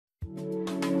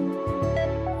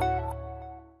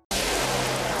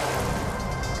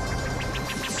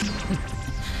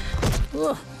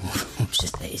Oh,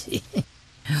 she's lazy.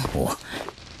 Oh.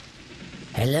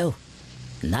 Hello.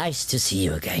 Nice to see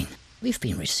you again. We've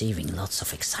been receiving lots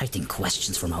of exciting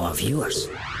questions from our viewers.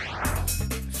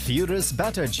 Firas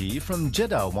Bataji from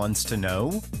Jeddah wants to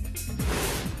know,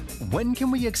 when can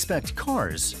we expect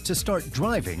cars to start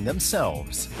driving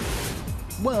themselves?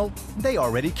 Well, they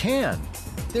already can.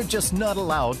 They're just not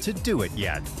allowed to do it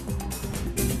yet.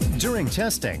 During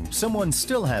testing, someone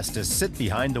still has to sit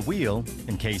behind the wheel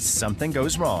in case something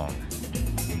goes wrong.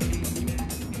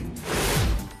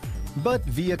 But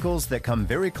vehicles that come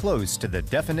very close to the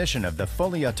definition of the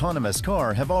fully autonomous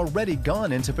car have already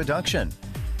gone into production.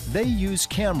 They use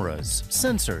cameras,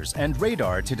 sensors, and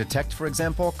radar to detect, for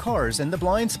example, cars in the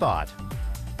blind spot.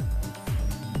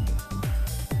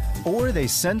 Or they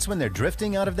sense when they're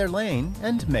drifting out of their lane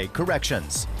and make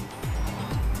corrections.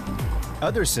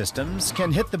 Other systems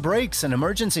can hit the brakes in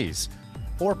emergencies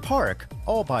or park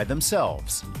all by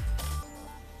themselves.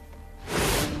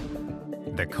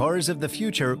 The cars of the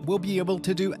future will be able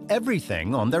to do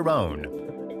everything on their own.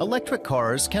 Electric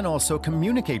cars can also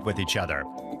communicate with each other,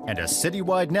 and a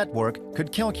citywide network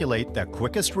could calculate the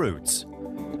quickest routes.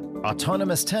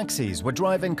 Autonomous taxis would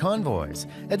drive in convoys.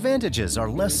 Advantages are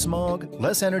less smog,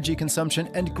 less energy consumption,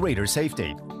 and greater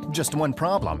safety. Just one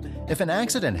problem: if an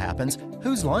accident happens,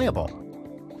 who's liable?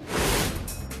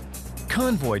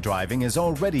 Convoy driving is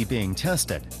already being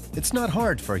tested. It's not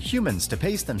hard for humans to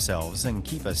pace themselves and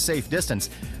keep a safe distance,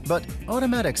 but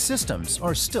automatic systems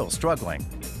are still struggling.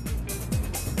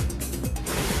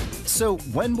 So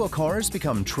when will cars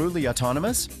become truly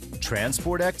autonomous?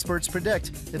 Transport experts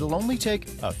predict it'll only take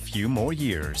a few more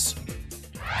years.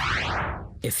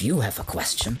 If you have a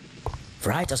question,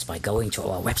 write us by going to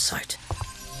our website,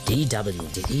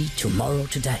 DWDD Tomorrow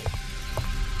Today.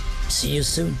 See you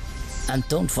soon, and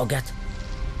don't forget,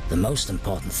 the most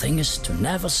important thing is to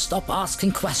never stop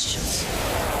asking questions.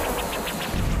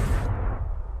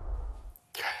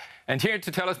 And here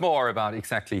to tell us more about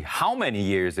exactly how many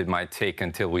years it might take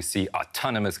until we see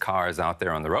autonomous cars out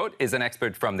there on the road is an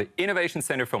expert from the Innovation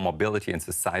Center for Mobility and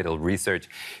Societal Research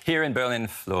here in Berlin,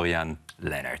 Florian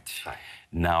Lennert. Hi.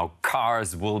 Now,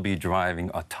 cars will be driving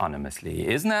autonomously.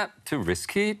 Isn't that too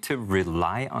risky to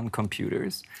rely on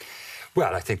computers?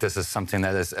 Well, I think this is something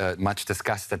that is much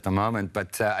discussed at the moment,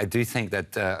 but I do think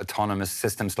that autonomous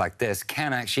systems like this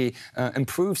can actually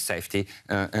improve safety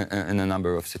in a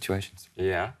number of situations.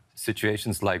 Yeah.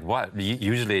 Situations like what?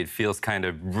 Usually it feels kind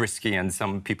of risky and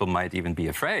some people might even be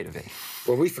afraid of it.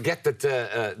 Well, we forget that,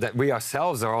 that we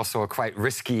ourselves are also a quite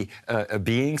risky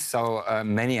beings, so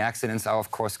many accidents are,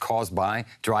 of course, caused by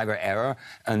driver error,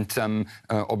 and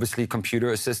obviously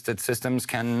computer-assisted systems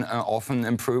can often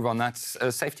improve on that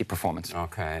safety performance.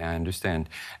 Okay, I understand.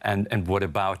 And what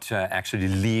about actually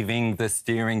leaving the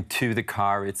steering to the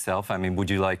car itself? I mean,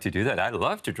 would you like to do that? I'd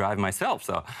love to drive myself,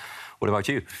 so what about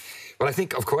you? Well, I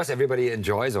think, of course, everybody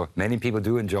enjoys, or many people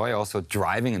do enjoy, also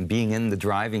driving and being in the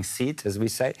driving seat, as we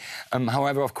say.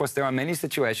 However, of course, there are many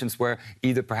situations where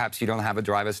either perhaps you don't have a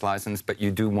driver's license, but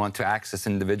you do want to access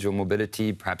individual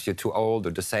mobility, perhaps you're too old or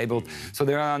disabled. So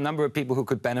there are a number of people who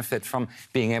could benefit from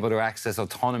being able to access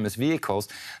autonomous vehicles.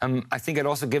 I think it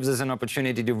also gives us an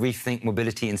opportunity to rethink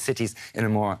mobility in cities in a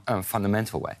more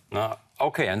fundamental way.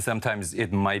 Okay, and sometimes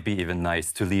it might be even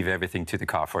nice to leave everything to the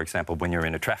car, for example, when you're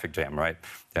in a traffic jam, right?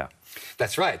 Yeah.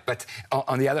 That's right. But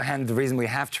on the other hand, the reason we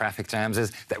have traffic jams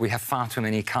is that we have far too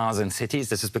many cars in cities.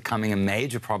 This is becoming a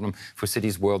major problem for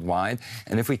cities worldwide.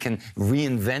 And if we can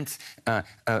reinvent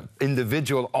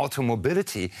individual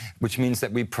automobility, which means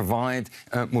that we provide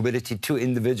mobility to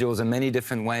individuals in many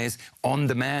different ways on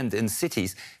demand in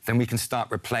cities, then we can start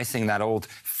replacing that old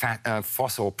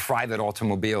fossil private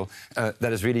automobile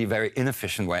that is really a very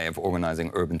inefficient way of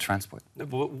organizing urban transport.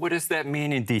 What does that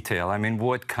mean in detail? I mean,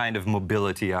 what kind of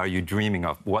mobility are you dreaming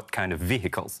of? What kind of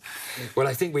vehicles? Well,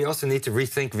 I think we also need to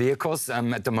rethink vehicles.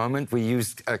 At the moment, we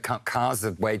use cars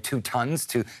that weigh 2 tons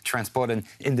to transport an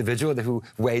individual who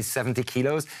weighs 70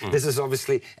 kilos. This is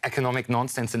obviously economic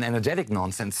nonsense and energetic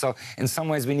nonsense. So in some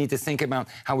ways, we need to think about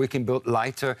how we can build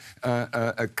lighter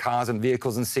cars and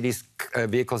vehicles in cities,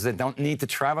 vehicles that don't need to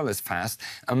travel as fast,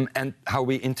 and how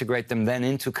we integrate them then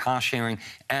into car sharing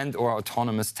and or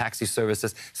autonomous taxi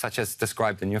services, such as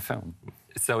described in your film.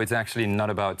 So it's actually not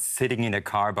about sitting in a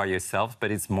car by yourself,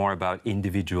 but it's more about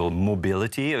individual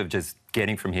mobility, of just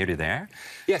getting from here to there?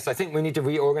 Yes, I think we need to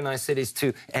reorganize cities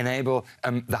to enable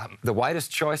the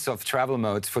widest choice of travel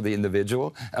modes for the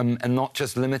individual and not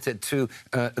just limit it to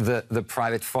the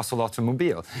private fossil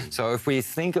automobile. So if we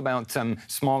think about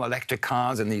small electric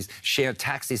cars and these shared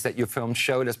taxis that your film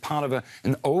showed as part of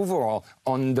an overall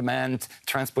on-demand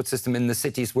transport system in the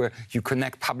cities where you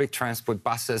connect public transport,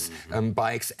 buses,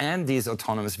 bikes and these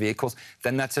autonomous vehicles,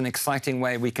 then that's an exciting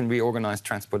way we can reorganize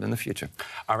transport in the future.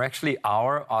 Are actually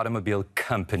our automobile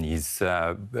companies,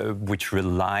 which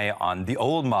rely on the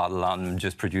old model, on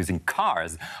just producing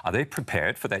cars, are they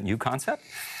prepared for that new concept?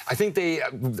 I think they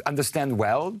understand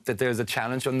well that there's a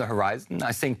challenge on the horizon.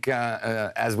 I think,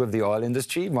 as with the oil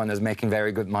industry, one is making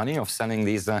very good money of selling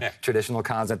these traditional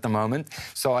cars at the moment.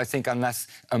 So I think unless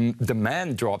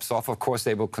demand drops off, of course,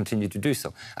 they will continue to do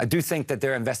so. I do think that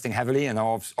they're investing heavily and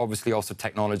are obviously also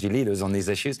technology leaders on these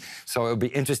issues. So it'll be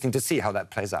interesting to see how that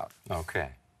plays out. Okay.